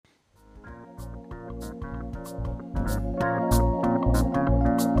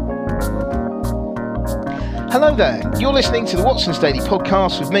Hello there, you're listening to the Watson's Daily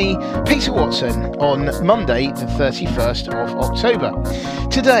Podcast with me, Peter Watson, on Monday the 31st of October.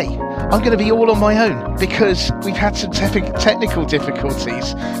 Today, I'm going to be all on my own because we've had some technical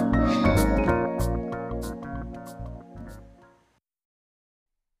difficulties.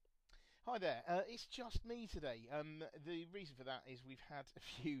 Hi there, it's just me today. The reason for that is we've had a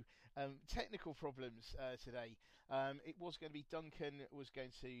few technical problems today. It was going to be Duncan was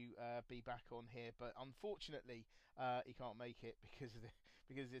going to be back on here, but unfortunately he can't make it because of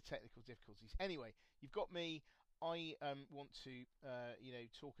the technical difficulties. Anyway, you've got me. I want to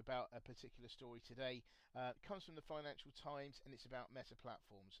talk about a particular story today. It comes from the Financial Times and it's about Meta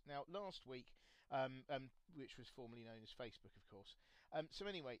Platforms. Now, last week, which was formerly known as Facebook, of course. So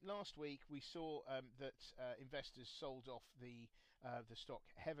anyway, last week we saw that investors sold off the stock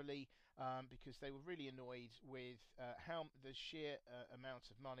heavily because they were really annoyed with how the sheer amount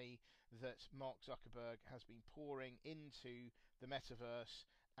of money that Mark Zuckerberg has been pouring into the metaverse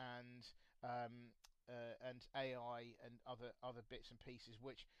and AI and other bits and pieces,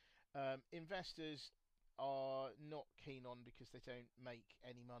 which investors are not keen on because they don't make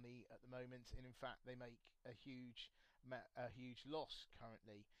any money at the moment, and in fact they make a huge loss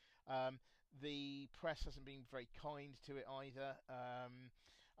currently. The press hasn't been very kind to it either.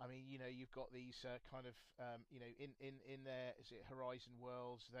 I mean, you've got these kind of, in their, is it Horizon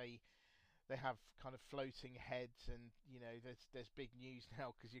Worlds? They have kind of floating heads, and there's big news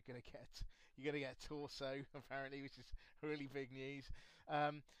now because you're gonna get Torso apparently, which is really big news,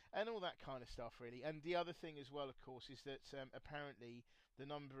 and all that kind of stuff really. And the other thing as well, of course, is that apparently the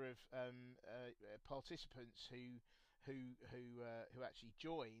number of participants who actually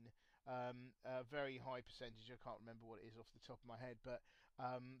join, a very high percentage, I can't remember what it is off the top of my head, but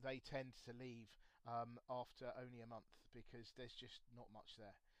they tend to leave after only a month because there's just not much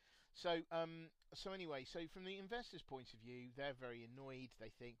there. So anyway, so from the investors' point of view, they're very annoyed.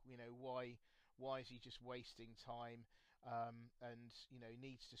 They think, why is he just wasting time, and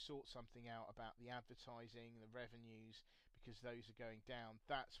needs to sort something out about the advertising, the revenues, because those are going down.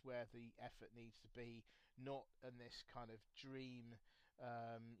 That's where the effort needs to be, not in this kind of dream,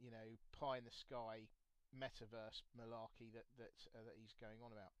 pie in the sky metaverse malarkey that he's going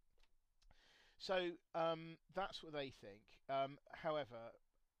on about. So that's what they think. However,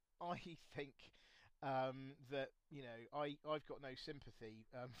 I think that I've got no sympathy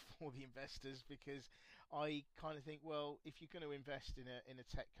for the investors, because I kind of think, well, if you're going to invest in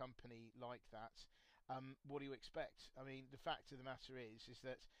a tech company like that, what do you expect? I mean, the fact of the matter is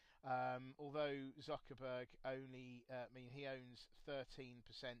that although Zuckerberg he owns 13%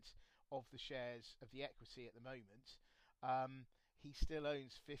 of the shares of the equity at the moment, he still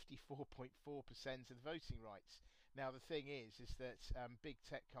owns 54.4% of the voting rights. Now, the thing is that big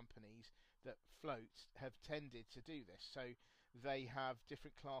tech companies that float have tended to do this. So they have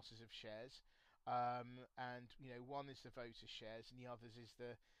different classes of shares, and one is the voter shares, and the others is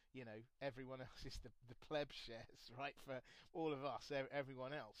the everyone else is the pleb shares, right? For all of us,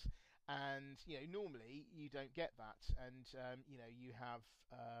 everyone else. And normally you don't get that, and you have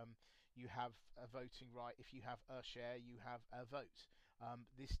a voting right. If you have a share, you have a vote.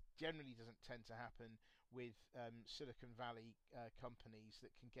 This generally doesn't tend to happen with Silicon Valley companies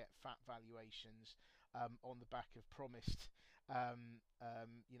that can get fat valuations on the back of promised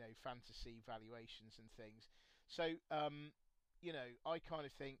fantasy valuations and things. So I kind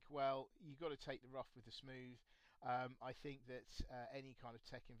of think, well, you've got to take the rough with the smooth. I think that any kind of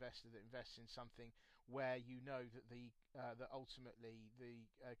tech investor that invests in something where that ultimately the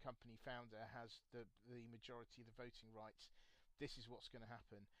company founder has the majority of the voting rights, this is what's going to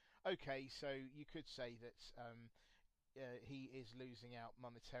happen. Okay, so you could say that he is losing out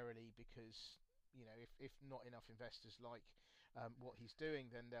monetarily because if not enough investors like what he's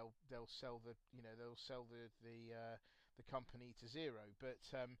doing, then they'll sell the company to zero.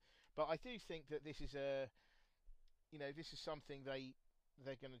 But I do think that this is something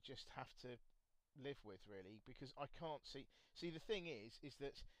they're going to just have to live with, really, because I can't see. The thing is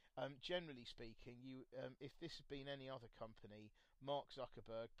that generally speaking, if this had been any other company, Mark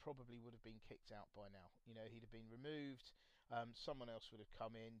Zuckerberg probably would have been kicked out by now. He'd have been removed. Someone else would have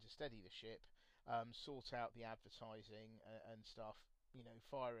come in to steady the ship, sort out the advertising and stuff.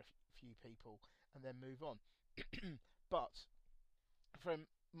 Fire a few people and then move on. But from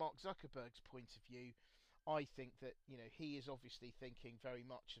Mark Zuckerberg's point of view, I think that he is obviously thinking very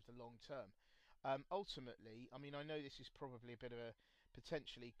much of the long term. Ultimately, I mean, I know this is probably a bit of a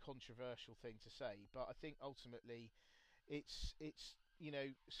potentially controversial thing to say, but I think ultimately it's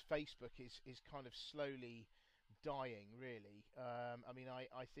Facebook is kind of slowly dying, really. I mean,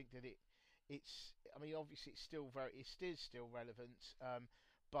 I think that it's. I mean, obviously, it is still relevant.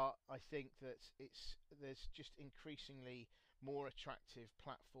 But I think that there's just increasingly more attractive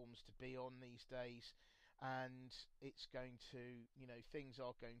platforms to be on these days, and it's going to, things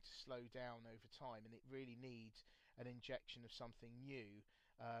are going to slow down over time, and it really needs an injection of something new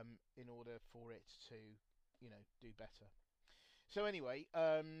in order for it to, do better. So anyway,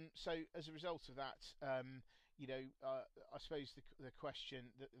 so as a result of that, I suppose the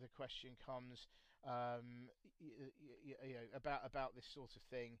question comes, about this sort of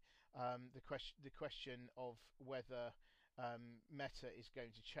thing. The question of whether Meta is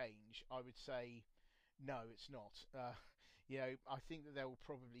going to change. I would say no, it's not. I think that they will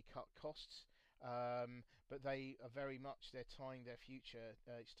probably cut costs, but they are very much they're tying their future.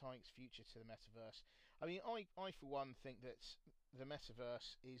 It's tying its future to the metaverse. I mean, I for one think that the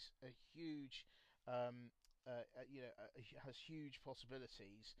metaverse is a huge, has huge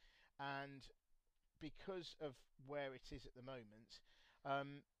possibilities, and because of where it is at the moment,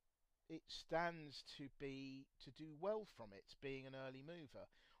 um, it stands to do well from it being an early mover.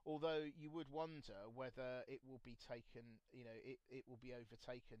 Although you would wonder whether it will be taken, it will be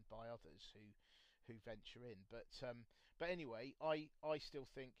overtaken by others who venture in. But anyway, I still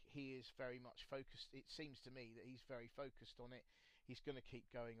think he is very much focused. It seems to me that he's very focused on it. He's going to keep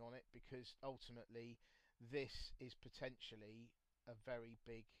going on it because ultimately this is potentially a very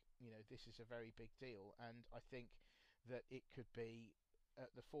big, this is a very big deal, and I think that it could be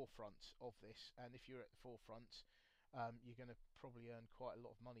at the forefront of this, and if you're at the forefront, you're going to probably earn quite a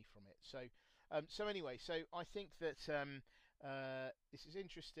lot of money from it. So anyway, so I think that this is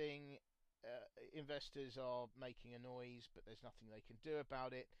interesting. Investors are making a noise, but there's nothing they can do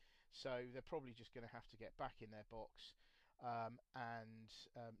about it. So they're probably just going to have to get back in their box, and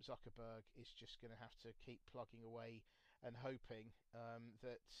Zuckerberg is just going to have to keep plugging away and hoping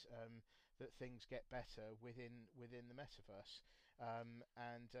that things get better within the metaverse.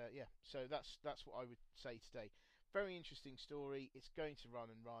 Yeah, so that's what I would say today. Very interesting story. It's going to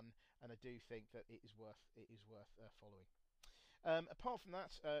run and run, and I do think that it is worth following. Apart from that,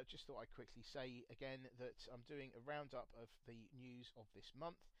 just thought I'd quickly say again that I'm doing a roundup of the news of this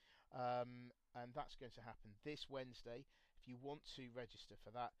month, and that's going to happen this Wednesday. If you want to register for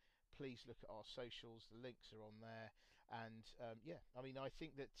that, please look at our socials. The links are on there, and yeah, I mean, I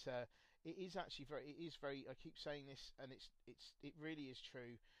think that it is actually very. I keep saying this, and it really is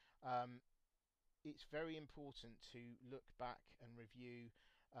true. Um, it's very important to look back and review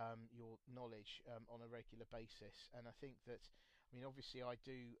your knowledge on a regular basis. And I think that, I mean, obviously, I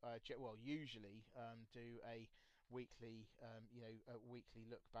do usually do a weekly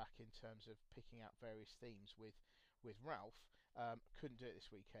look back in terms of picking out various themes with Ralph. Couldn't do it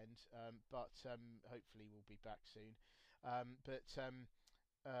this weekend, but hopefully we'll be back soon. But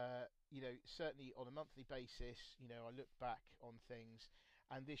certainly on a monthly basis, I look back on things,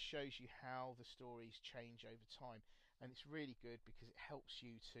 and this shows you how the stories change over time, and it's really good because it helps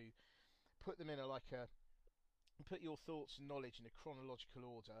you to put them in put your thoughts and knowledge in a chronological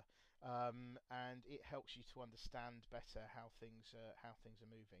order, and it helps you to understand better how things are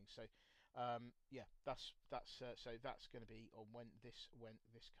moving. So, yeah, that's going to be on this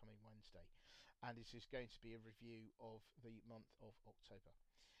coming Wednesday, and it is going to be a review of the month of October.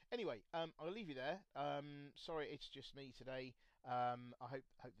 Anyway, I'll leave you there. Sorry, it's just me today. I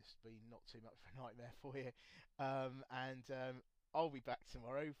hope this has been not too much of a nightmare for you, and I'll be back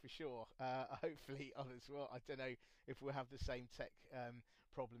tomorrow for sure. Hopefully others will. I don't know if we'll have the same tech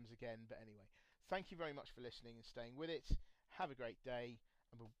problems again, but anyway, thank you very much for listening and staying with it. Have a great day,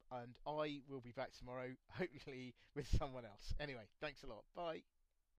 and I will be back tomorrow, hopefully with someone else. Anyway, thanks a lot. Bye.